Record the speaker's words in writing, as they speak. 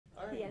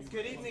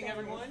Good evening,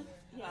 everyone.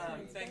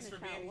 Thanks for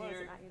being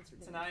here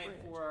tonight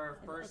for our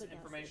first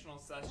informational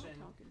session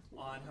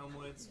on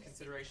Homewood's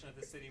consideration of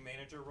the city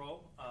manager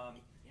role.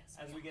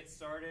 As we get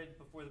started,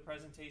 before the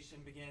presentation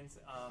begins,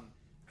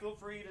 feel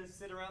free to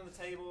sit around the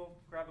table,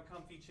 grab a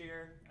comfy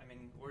chair. I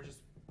mean, or just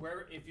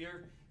where if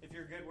you're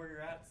good where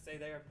you're at, stay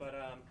there. But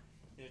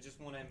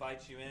just want to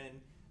invite you in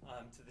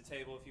to the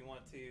table if you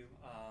want to,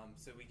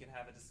 so we can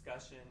have a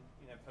discussion,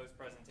 post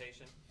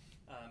presentation.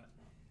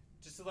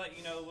 Just to let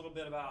you know a little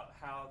bit about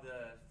how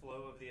the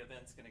flow of the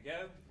event's going to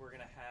go, we're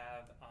going to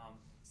have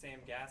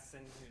Sam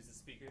Gaston, who's the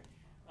speaker,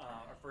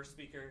 our first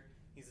speaker.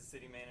 He's the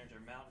city manager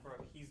of Mountain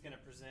Brook. He's going to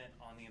present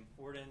on the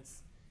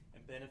importance and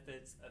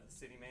benefits of the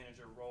city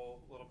manager role,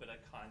 a little bit of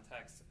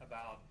context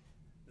about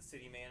the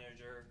city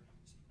manager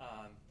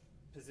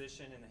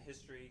position and the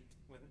history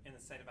in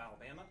the state of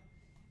Alabama.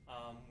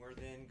 We're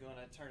then going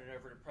to turn it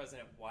over to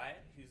President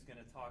Wyatt, who's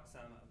going to talk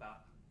some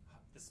about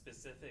the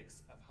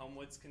specifics of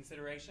Homewood's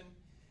consideration.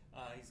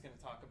 He's going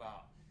to talk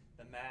about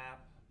the map,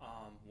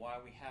 why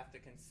we have to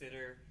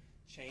consider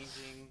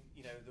changing,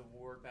 the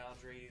ward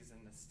boundaries and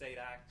the state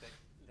act that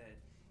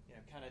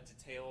kind of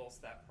details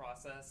that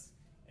process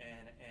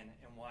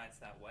and why it's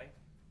that way.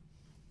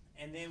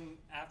 And then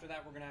after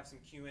that, we're going to have some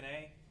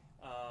Q&A.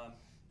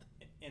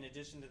 In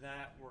addition to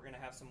that, we're going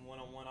to have some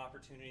one-on-one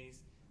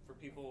opportunities for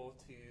people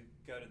to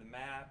go to the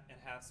map and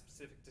have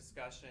specific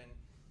discussion,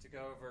 to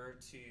go over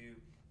to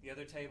the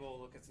other table,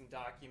 look at some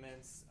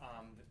documents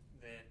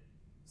that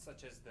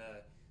such as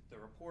the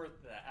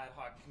report the ad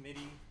hoc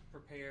committee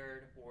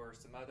prepared, or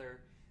some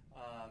other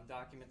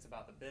documents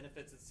about the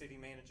benefits of the city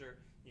manager.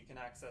 You can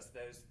access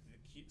those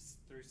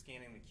through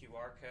scanning the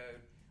QR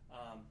code.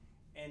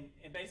 And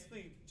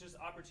basically just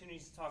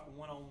opportunities to talk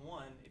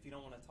one-on-one if you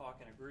don't want to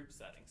talk in a group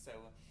setting. So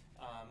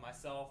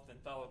myself and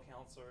fellow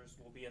counselors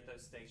will be at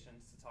those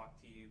stations to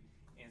talk to you,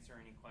 answer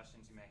any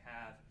questions you may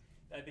have.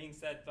 That being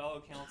said,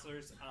 fellow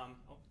counselors,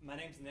 my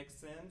name's Nick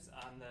Sims.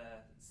 I'm the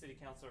city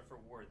councilor for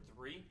Ward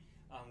 3.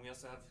 We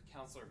also have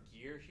Councilor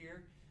Gear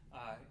here,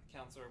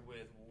 counselor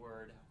with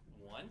Ward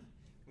 1.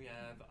 We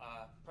have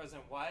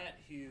President Wyatt,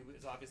 who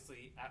is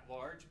obviously at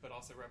large, but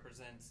also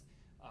represents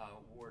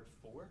Ward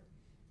 4.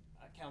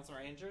 Councilor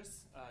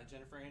Andrus,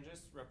 Jennifer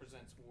Andrus,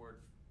 represents Ward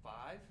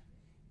 5.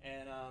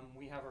 And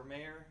we have our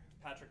mayor,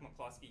 Patrick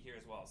McCloskey, here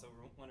as well. So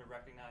we want to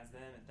recognize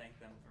them and thank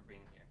them for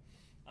being here.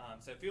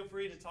 So feel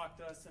free to talk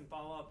to us and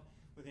follow up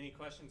with any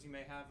questions you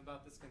may have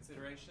about this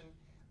consideration.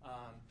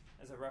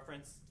 As a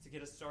reference, to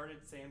get us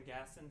started, Sam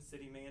Gaston,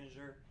 city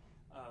manager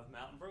of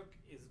Mountain Brook,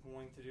 is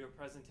going to do a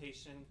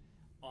presentation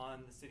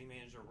on the city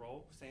manager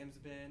role. Sam's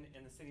been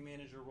in the city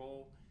manager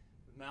role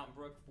with Mountain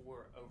Brook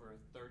for over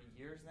 30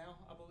 years now,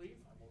 I believe.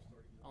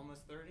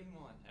 Almost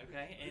 31.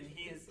 Okay, and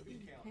he is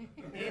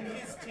in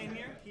his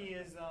tenure. He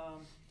has,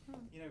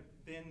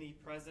 been the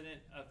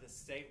president of the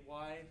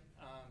statewide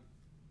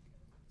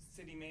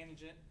City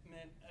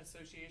Management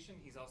Association.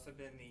 He's also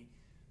been the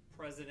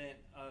president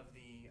of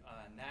the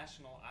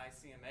National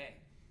ICMA.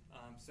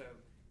 So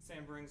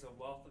Sam brings a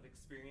wealth of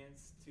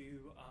experience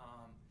to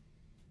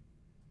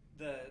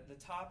the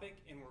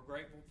topic, and we're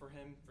grateful for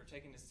him for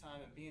taking his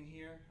time and being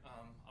here.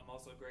 I'm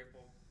also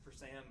grateful for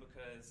Sam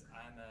because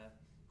I'm a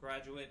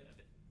graduate of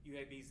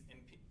UAB's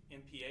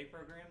MPA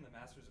program, the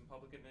Masters in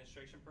Public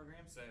Administration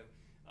program. So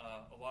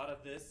a lot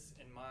of this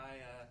and my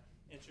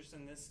interest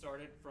in this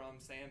started from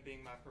Sam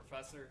being my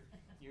professor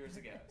years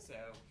ago. So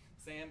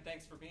Sam,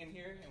 thanks for being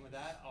here. And with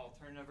that, I'll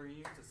turn it over to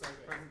you to start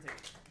the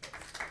presentation.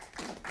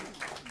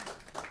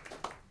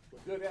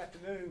 Well, good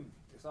afternoon.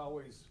 It's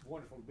always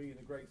wonderful to be in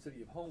the great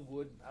city of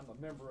Homewood. I'm a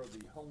member of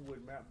the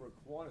Homewood Mountain Brook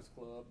Kiwanis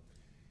Club,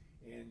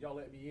 and y'all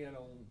let me in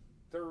on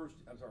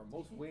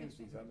most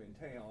Wednesdays I'm in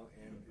town,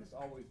 and it's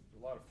always a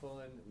lot of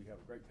fun. We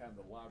have a great time at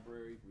the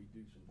library. We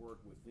do some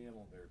work with them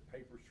on their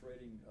paper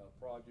shredding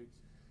projects.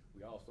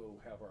 We also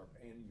have our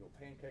annual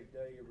Pancake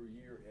Day every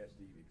year at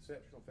the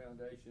Exceptional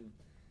Foundation,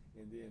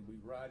 and then we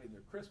ride in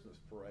their Christmas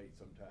parade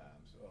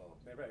sometimes.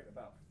 Matter of fact,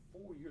 about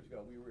 4 years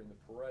ago, we were in the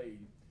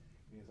parade,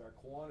 and as our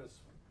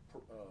Kiwanis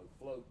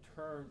float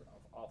turned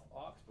off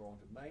Oxbow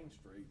onto Main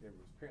Street, there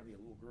was apparently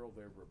a little girl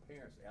there with her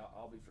parents,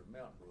 obviously from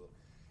Mountain Brook,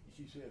 and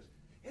she says,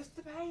 "It's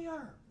the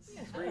mayor!"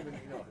 Screaming,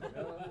 no.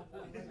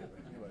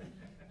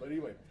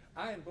 Anyway,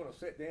 I am going to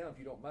sit down, if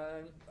you don't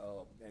mind,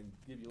 and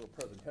give you a little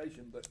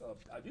presentation, but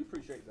I do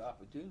appreciate the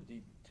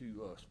opportunity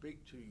to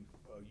speak to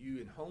you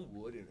in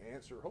Homewood and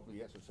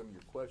hopefully answer some of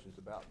your questions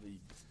about the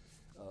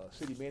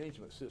city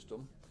management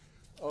system.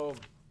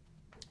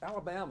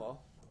 Alabama,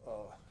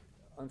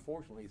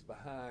 unfortunately, is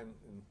behind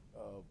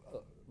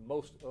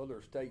most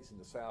other states in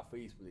the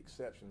southeast, with the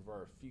exception of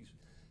our few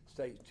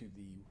states to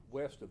the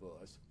west of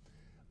us.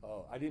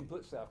 I didn't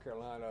put South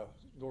Carolina,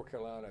 North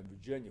Carolina, and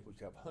Virginia, which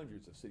have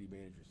hundreds of city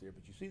managers there,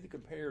 but you see the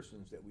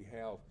comparisons that we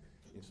have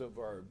in some of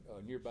our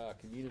nearby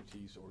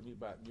communities or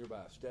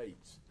nearby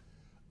states.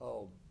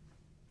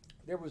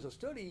 There was a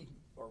study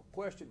or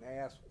question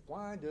asked,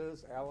 why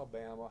does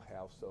Alabama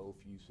have so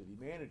few city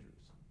managers?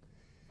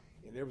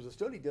 And there was a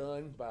study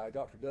done by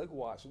Dr. Doug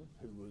Watson,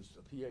 who was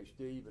a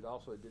PhD, but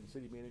also had been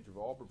city manager of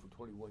Auburn for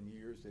 21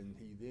 years, and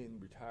he then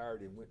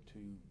retired and went to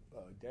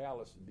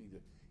Dallas and be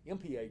the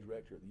MPA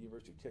director at the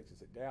University of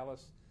Texas at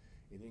Dallas,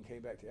 and then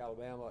came back to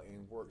Alabama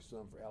and worked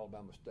some for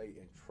Alabama State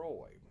and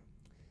Troy.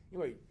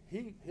 Anyway,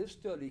 his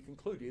study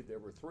concluded there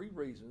were 3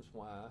 reasons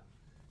why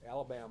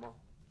Alabama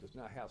does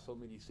not have so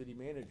many city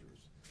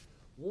managers.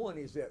 One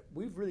is that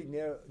we've really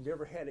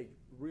never had a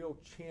real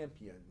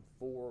champion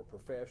for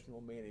professional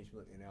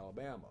management in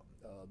Alabama.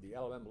 The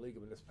Alabama League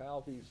of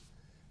Municipalities,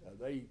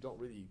 they don't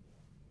really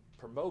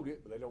promote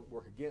it, but they don't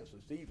work against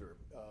us either.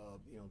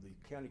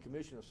 The County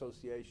Commission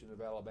Association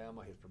of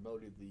Alabama has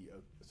promoted the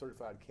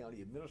Certified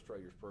County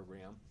Administrators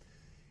Program,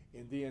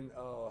 and then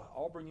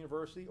Auburn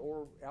University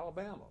or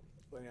Alabama.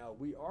 Now,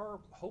 we are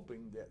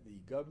hoping that the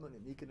Government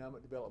and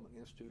Economic Development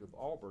Institute of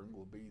Auburn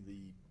will be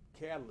the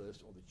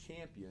catalyst or the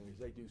champion, as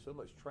they do so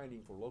much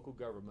training for local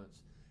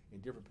governments in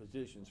different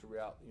positions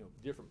throughout,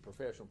 different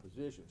professional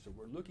positions. So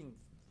we're looking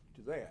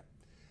to that.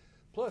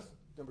 Plus,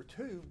 number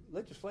 2,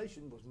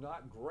 legislation was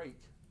not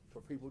great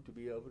for people to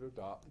be able to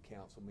adopt the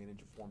council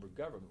manager form of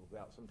government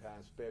without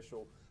sometimes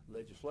special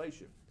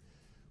legislation.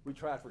 We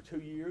tried for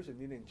 2 years,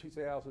 and then in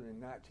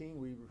 2019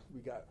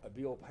 we got a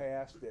bill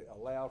passed that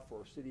allowed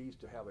for cities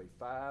to have a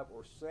 5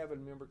 or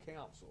 7 member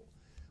council.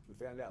 We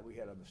found out we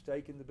had a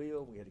mistake in the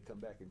bill. We had to come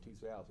back in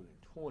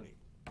 2020.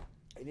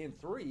 And then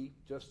 3,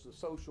 just the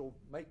social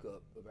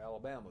makeup of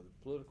Alabama,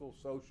 the political,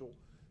 social,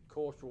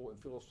 cultural, and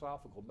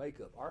philosophical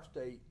makeup. Our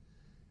state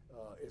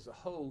as a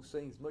whole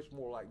seems much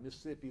more like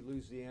Mississippi,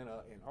 Louisiana,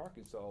 and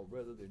Arkansas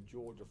rather than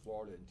Georgia,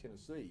 Florida, and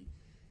Tennessee.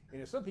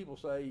 And as some people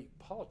say,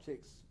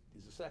 politics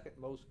is the 2nd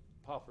most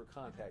popular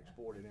contact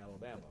sport in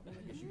Alabama.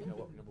 I guess you can know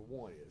what number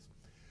 1 is.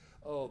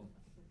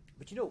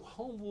 But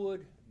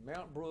Homewood,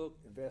 Mount Brook,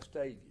 and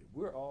Vestavia,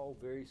 we're all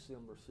very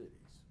similar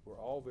cities. We're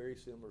all very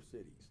similar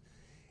cities.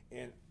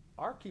 And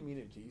our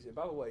communities, and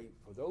by the way,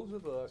 for those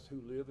of us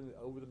who live in the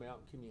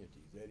over-the-mountain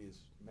communities, that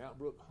is Mount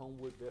Brook,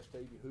 Homewood,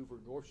 Vestavia, Hoover,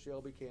 North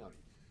Shelby County,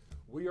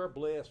 we are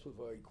blessed with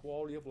a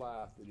quality of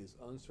life that is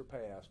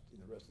unsurpassed in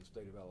the rest of the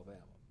state of Alabama.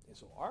 And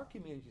so our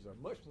communities are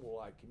much more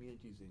like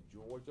communities in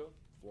Georgia,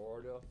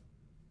 Florida,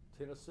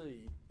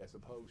 Tennessee, as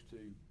opposed to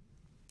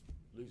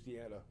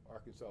Louisiana,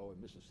 Arkansas,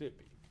 and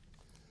Mississippi.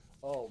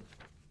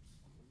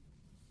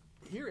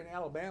 Here in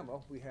Alabama,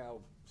 we have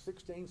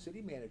 16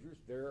 city managers.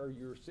 There are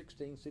your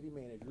 16 city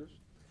managers.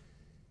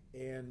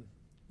 And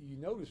you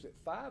notice that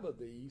 5 of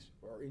these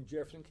are in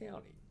Jefferson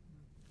County.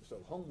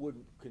 So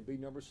Homewood can be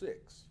number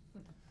 6.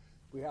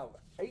 We have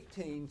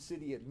 18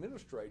 city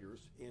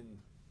administrators in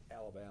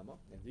Alabama,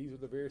 and these are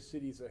the various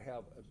cities that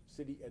have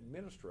city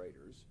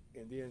administrators.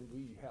 And then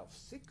we have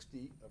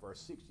 60 of our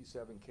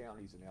 67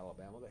 counties in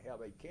Alabama that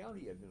have a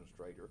county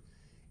administrator,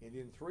 and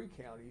then 3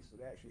 counties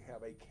that actually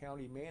have a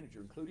county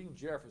manager, including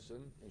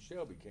Jefferson and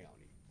Shelby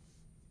County.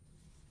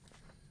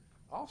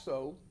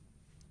 Also,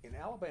 in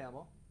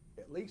Alabama,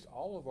 at least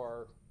all of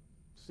our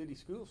city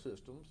school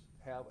systems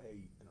have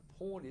an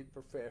appointed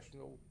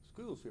professional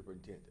school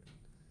superintendent.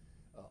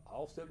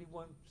 All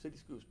 71 city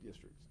school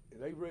districts.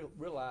 And they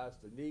realize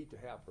the need to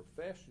have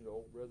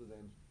professional rather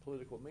than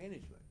political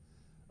management.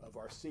 Of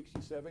our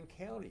 67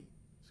 county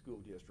school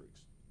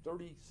districts,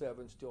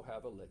 37 still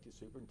have elected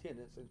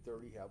superintendents and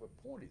 30 have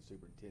appointed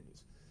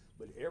superintendents.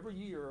 But every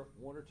year,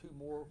 1 or 2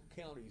 more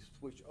counties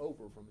switch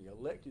over from the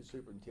elected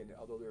superintendent,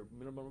 although there are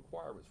minimum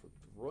requirements for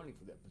running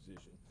for that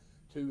position,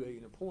 to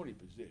an appointed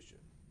position.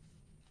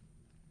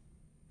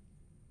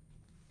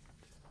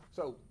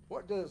 So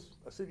what does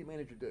a city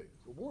manager do?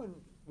 Well, 1,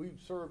 we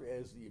serve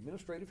as the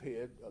administrative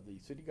head of the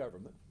city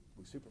government.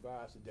 We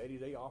supervise the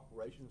day-to-day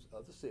operations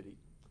of the city.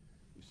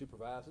 We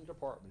supervise the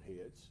department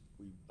heads.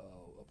 We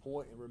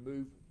appoint and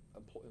remove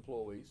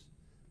employees,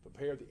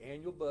 prepare the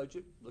annual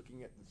budget,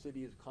 looking at the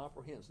city as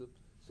comprehensive,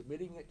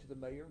 submitting it to the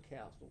mayor and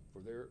council for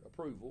their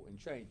approval and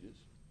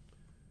changes.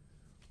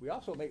 We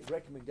also make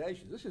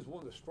recommendations. This is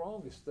one of the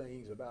strongest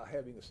things about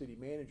having a city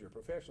manager, a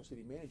professional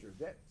city manager.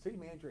 That city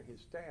manager and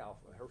his staff,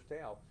 her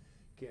staff,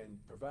 can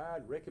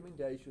provide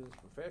recommendations,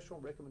 professional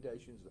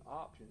recommendations, and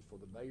options for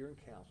the mayor and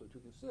council to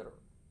consider.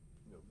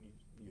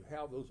 You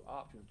have those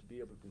options to be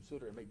able to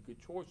consider and make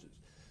good choices.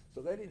 So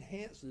that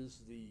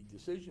enhances the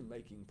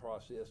decision-making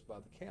process by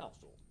the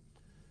council.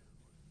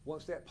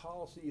 Once that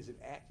policy is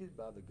enacted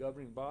by the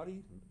governing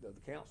body of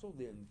the council,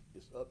 then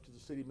it's up to the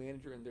city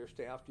manager and their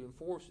staff to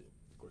enforce it.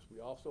 Of course,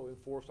 we also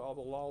enforce all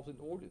the laws and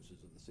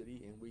ordinances of the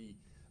city, and we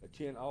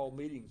attend all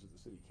meetings of the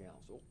city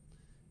council.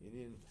 And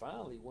then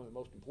finally, one of the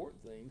most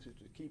important things is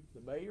to keep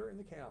the mayor and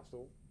the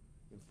council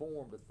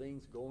informed of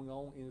things going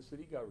on in the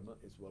city government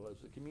as well as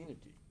the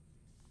community.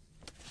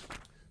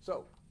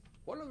 So,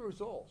 what are the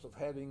results of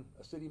having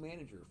a city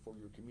manager for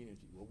your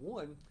community? Well,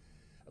 1,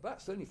 about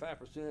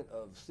 75%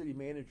 of city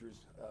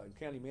managers and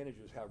county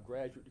managers have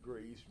graduate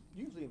degrees,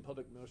 usually in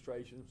public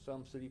administration,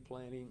 some city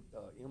planning,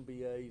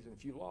 MBAs, and a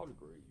few law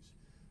degrees.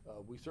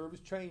 We serve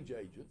as change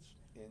agents,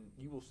 and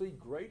you will see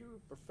greater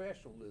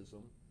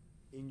professionalism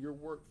in your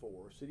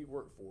workforce, city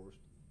workforce,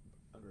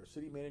 under a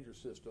city manager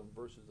system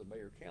versus the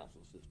mayor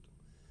council system.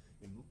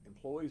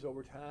 Employees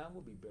over time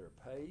will be better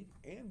paid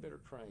and better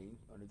trained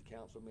under the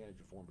council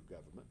manager form of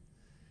government.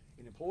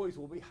 And employees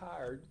will be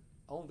hired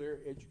on their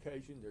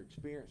education, their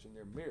experience, and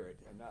their merit,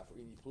 and not for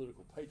any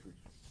political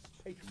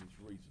patronage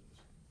reasons.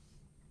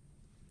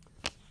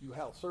 You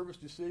have service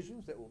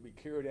decisions that will be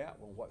carried out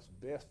on what's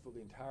best for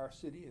the entire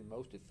city and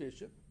most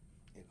efficient.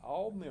 And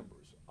all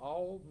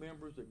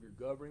members of your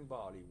governing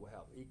body will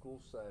have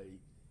equal say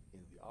in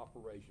the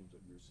operations of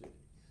your city.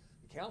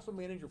 The council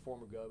manager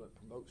form of government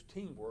promotes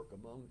teamwork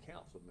among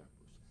council members.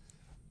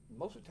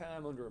 Most of the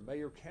time under a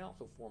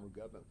mayor-council form of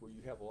government, where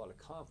you have a lot of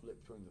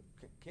conflict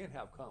can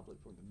have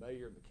conflict between the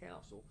mayor and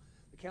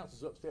the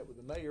council's upset with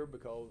the mayor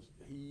because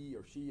he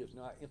or she is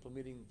not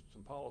implementing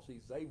some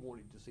policies they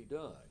wanted to see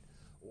done,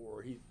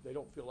 or they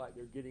don't feel like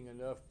they're getting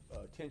enough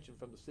attention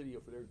from the city or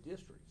for their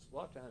districts. A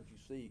lot of times you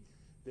see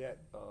that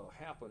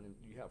happen and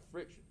you have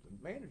friction.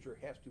 The manager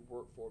has to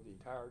work for the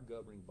entire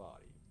governing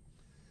body.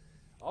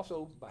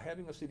 Also, by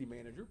having a city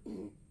manager,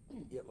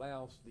 it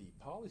allows the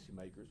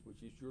policymakers,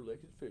 which is your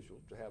elected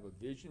officials, to have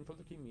a vision for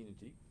the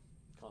community,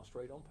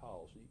 concentrate on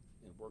policy,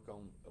 and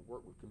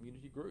work with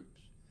community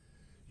groups.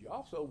 You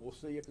also will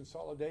see a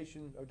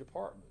consolidation of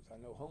departments.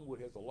 I know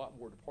Homewood has a lot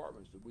more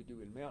departments than we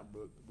do in Mountain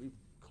Brook. We've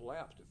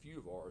collapsed a few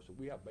of ours, so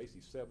we have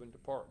basically 7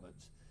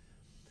 departments.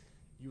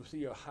 You'll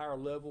see a higher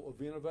level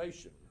of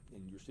innovation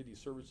in your city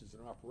services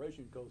and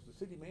operation, because the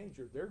city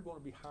manager, they're going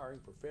to be hiring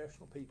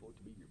professional people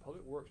to be your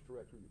public works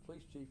director, your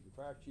police chief, your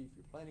fire chief,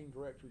 your planning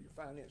director, your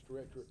finance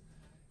director,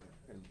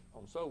 and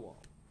so on.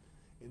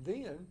 And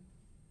then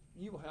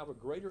you will have a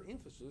greater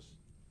emphasis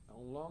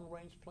on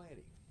long-range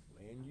planning,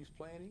 land use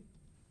planning,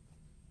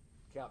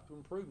 capital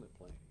improvement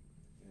planning.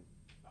 And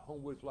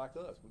Homewood's like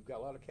us, we've got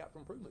a lot of capital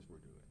improvements we're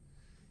doing.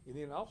 And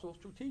then also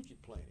strategic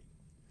planning.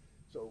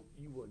 So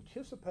you will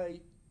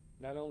anticipate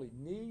not only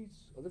needs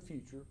of the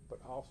future, but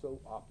also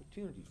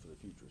opportunities for the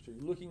future. So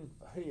you're looking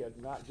ahead,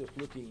 not just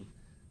looking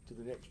to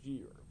the next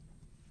year.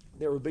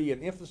 There will be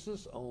an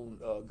emphasis on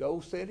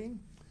goal setting,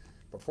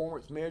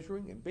 performance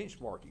measuring, and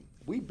benchmarking.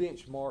 We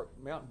benchmark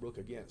Mountain Brook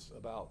against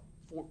about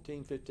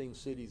 14, 15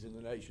 cities in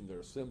the nation that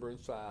are similar in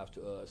size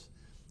to us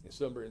and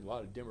similar in a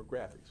lot of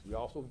demographics. We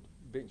also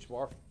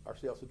benchmark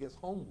ourselves against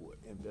Homewood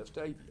and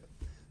Vestavia.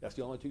 That's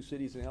the only 2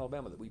 cities in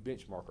Alabama that we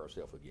benchmark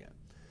ourselves against.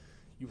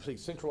 You will see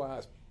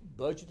centralized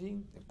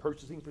budgeting and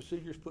purchasing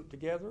procedures put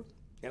together.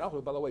 And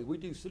also, by the way, we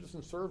do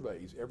citizen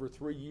surveys every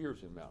 3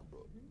 years in Mountain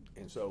Brook.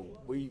 And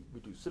so we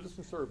do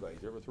citizen surveys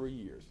every 3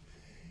 years.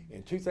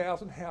 And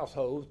 2,000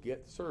 households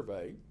get the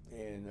survey,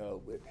 and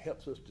it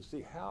helps us to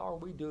see how are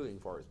we doing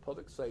as far as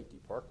public safety,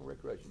 park and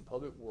recreation,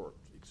 public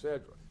works,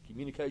 etc.,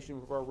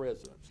 communication with our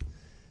residents.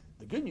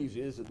 The good news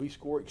is that we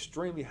score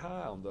extremely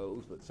high on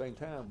those, but at the same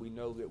time, we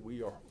know that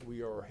we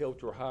are held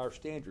to a higher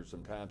standard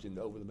sometimes in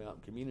the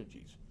over-the-mountain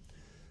communities.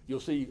 You'll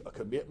see a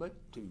commitment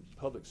to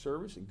public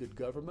service and good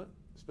government,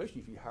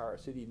 especially if you hire a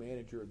city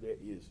manager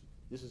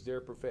this is their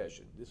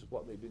profession. This is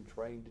what they've been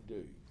trained to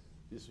do.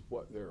 This is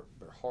what their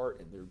heart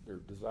and their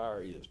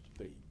desire is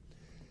to be.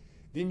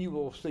 Then you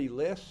will see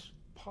less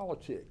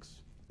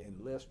politics and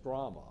less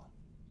drama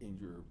in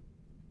your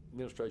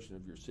administration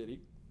of your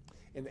city.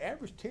 And the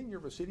average tenure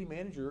of a city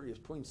manager is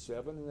between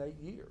 7 and 8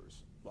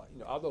 years.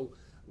 Although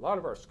a lot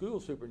of our school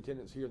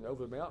superintendents here in the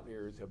over the mountain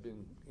areas have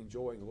been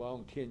enjoying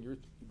long tenures,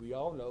 we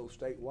all know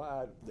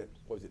statewide that,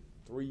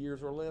 3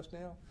 years or less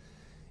now?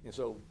 And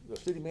so the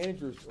city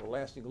managers are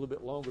lasting a little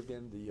bit longer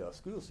than the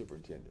school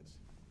superintendents.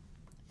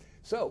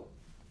 So,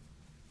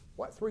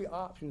 what 3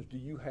 options do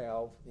you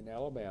have in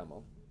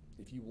Alabama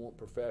if you want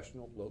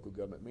professional local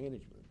government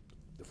management?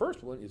 The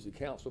first one is the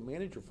Council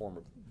Manager Form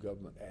of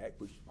Government Act,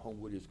 which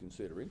Homewood is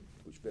considering,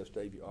 which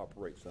Vestavia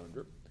operates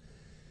under.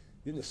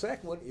 Then the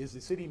second one is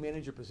the city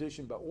manager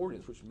position by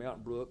ordinance, which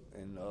Mountain Brook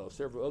and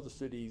several other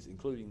cities,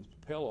 including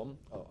Pelham,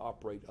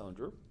 operate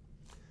under.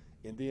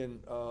 And then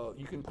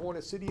you can appoint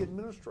a city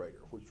administrator,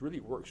 which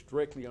really works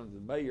directly under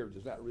the mayor.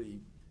 Does not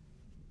really,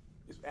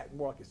 it's act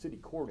more like a city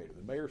coordinator.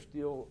 The mayor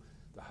still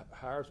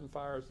hires and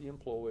fires the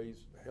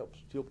employees,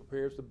 still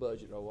prepares the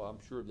budget, although I'm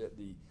sure that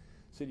the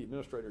city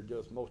administrator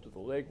does most of the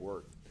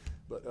legwork.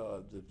 But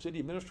the city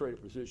administrator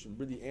position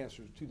really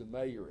answers to the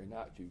mayor and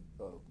not to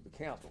the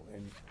council.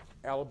 And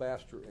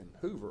Alabaster and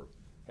Hoover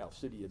have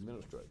city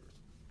administrators.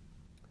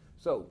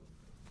 So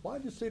why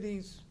do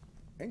cities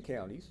and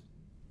counties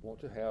want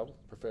to have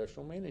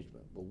professional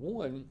management? Well,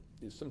 one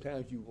is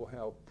sometimes you will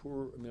have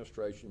poor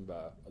administration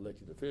by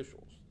elected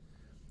officials.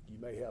 You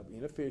may have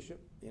inefficient,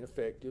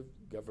 ineffective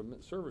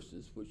government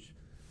services, which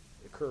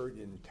occurred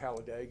in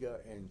Talladega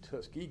and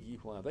Tuskegee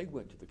when they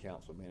went to the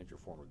council manager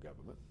form of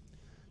government.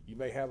 You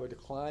may have a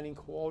declining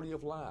quality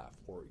of life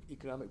or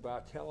economic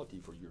vitality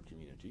for your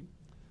community.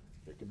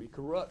 There can be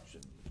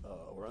corruption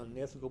or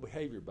unethical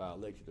behavior by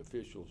elected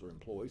officials or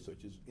employees,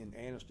 such as in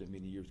Anniston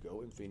many years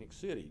ago in Phoenix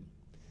City.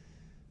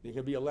 There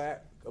can be a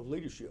lack of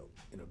leadership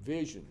and a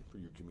vision for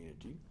your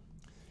community.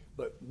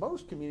 But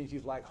most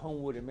communities like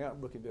Homewood and Mountain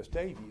Brook and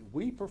Vestavia,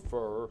 we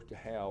prefer to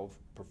have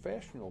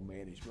professional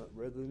management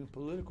rather than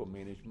political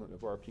management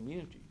of our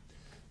community.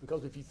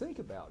 Because if you think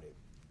about it,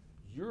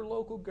 your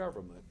local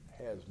government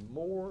has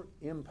more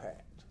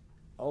impact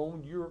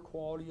on your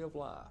quality of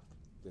life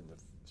than the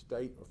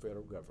state or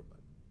federal government.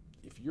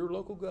 If your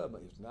local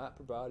government is not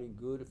providing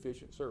good,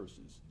 efficient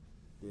services,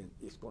 then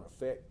it's going to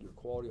affect your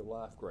quality of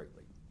life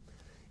greatly.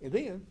 And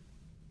then,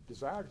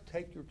 desire to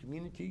take your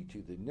community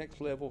to the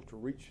next level to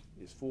reach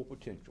its full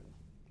potential.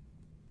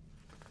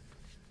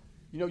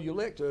 You know, you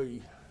elect a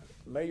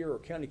mayor or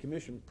county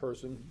commission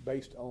person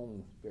based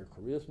on their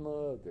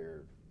charisma,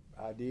 their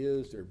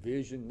ideas, their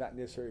vision, not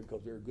necessarily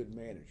because they're a good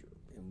manager.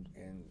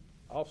 And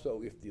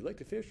also, if the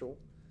elected official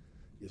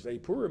is a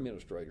poor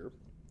administrator,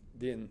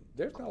 then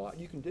there's not a lot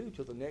you can do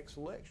till the next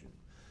election.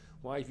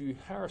 Why, if you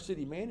hire a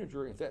city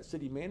manager, if that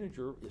city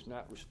manager is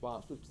not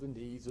responsive to the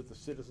needs of the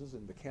citizens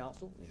and the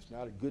council, and it's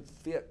not a good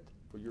fit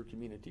for your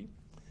community,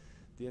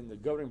 then the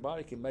governing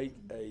body can make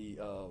a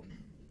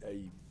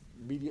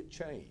immediate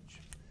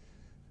change.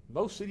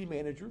 Most city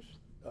managers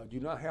do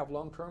not have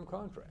long-term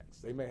contracts.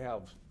 They may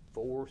have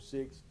 4,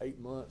 6, 8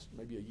 months,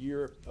 maybe a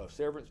year of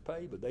severance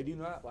pay, but they do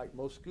not, like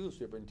most school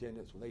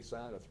superintendents, when they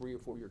sign a 3 or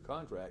 4 year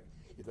contract,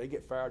 if they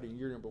get fired in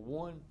year number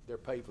 1, they're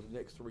paid for the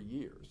next 3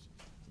 years.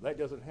 So that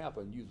doesn't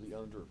happen usually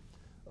under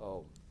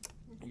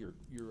your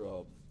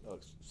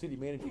city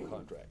managing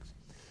contracts.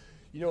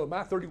 You know, in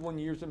my 31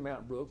 years in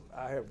Mountain Brook,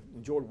 I have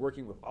enjoyed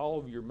working with all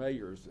of your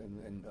mayors,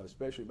 and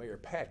especially Mayor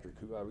Patrick,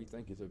 who I really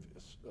think is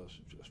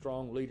a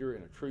strong leader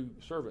and a true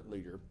servant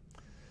leader.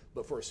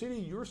 But for a city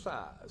your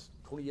size,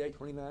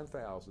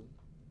 29,000,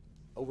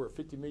 over a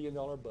 $50 million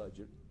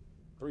budget,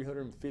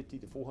 350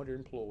 to 400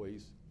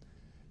 employees,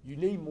 you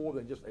need more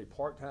than just a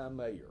part-time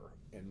mayor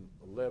and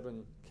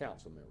 11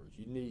 council members.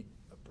 You need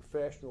a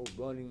professional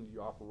running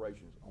your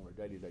operations on a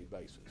day-to-day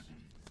basis.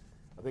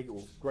 I think it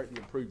will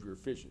greatly improve your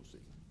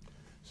efficiency.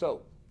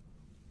 So,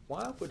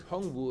 why would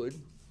Homewood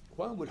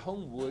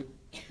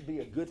be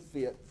a good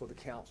fit for the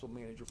council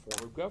manager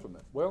form of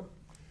government? Well,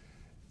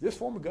 this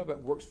form of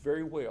government works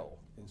very well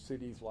in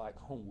cities like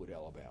Homewood,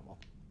 Alabama,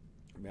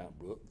 Mountain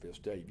Brook,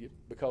 Vestavia,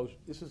 because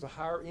this is a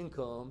higher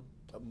income,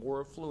 a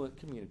more affluent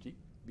community.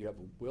 You have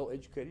a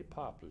well-educated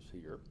populace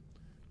here.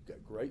 You've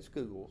got great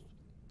schools.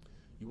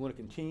 You want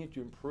to continue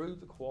to improve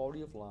the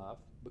quality of life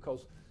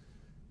because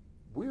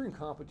we're in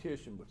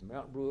competition with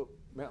Mountain Brook.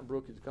 Mountain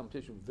Brook is in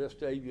competition with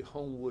Vestavia,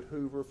 Homewood,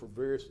 Hoover for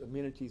various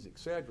amenities,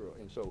 etc.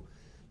 And so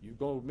you're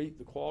going to meet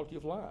the quality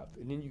of life.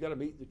 And then you got to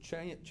meet the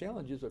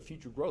challenges of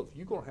future growth.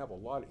 You're going to have a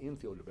lot of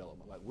infill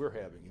development like we're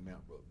having in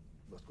Mountain Brook.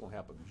 That's going to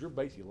happen because you're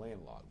basically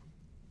landlocked.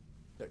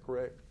 Is that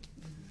correct?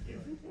 Yeah.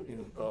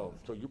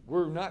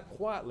 We're not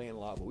quite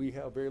landlocked, but we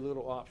have very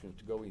little options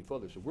to go any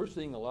further. So we're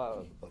seeing a lot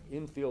of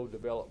infill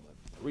development,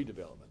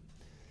 redevelopment.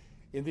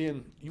 And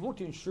then you want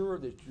to ensure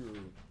that your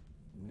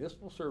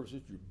municipal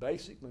services, your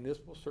basic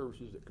municipal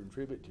services that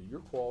contribute to your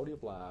quality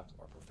of life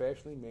are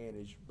professionally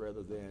managed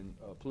rather than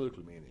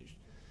politically managed.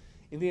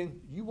 And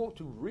then you want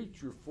to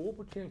reach your full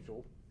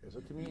potential as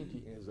a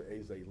community, as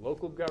a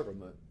local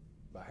government,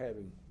 by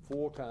having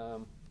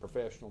full-time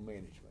professional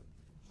management.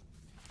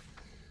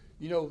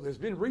 You know, there's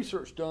been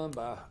research done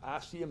by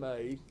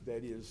ICMA,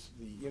 that is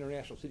the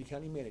International City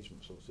County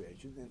Management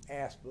Association, and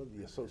ASPA,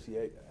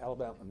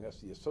 Alabama, and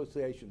that's the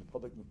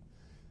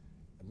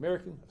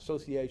American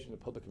Association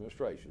of Public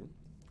Administration,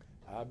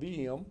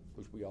 IBM,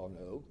 which we all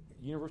know,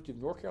 University of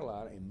North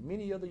Carolina, and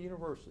many other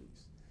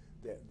universities,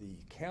 that the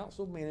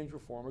council manager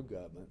form of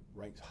government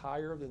ranks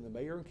higher than the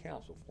mayor and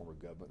council form of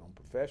government on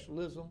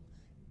professionalism,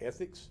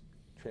 ethics,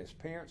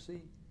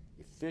 transparency,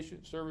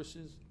 efficient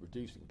services,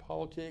 reducing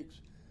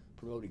politics,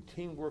 promoting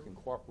teamwork and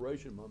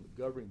cooperation among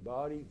the governing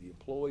body, the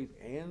employees,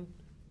 and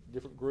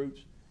different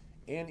groups,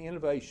 and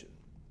innovation.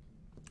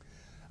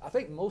 I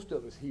think most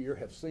of us here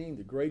have seen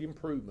the great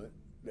improvement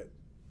that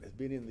has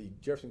been in the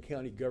Jefferson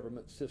County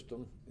government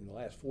system in the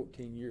last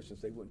 14 years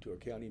since they went to a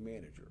county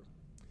manager.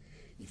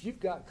 If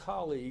you've got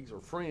colleagues or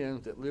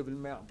friends that live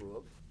in Mountain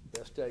Brook,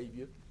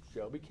 Vestavia,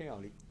 Shelby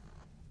County,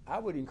 I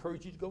would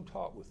encourage you to go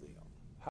talk with them.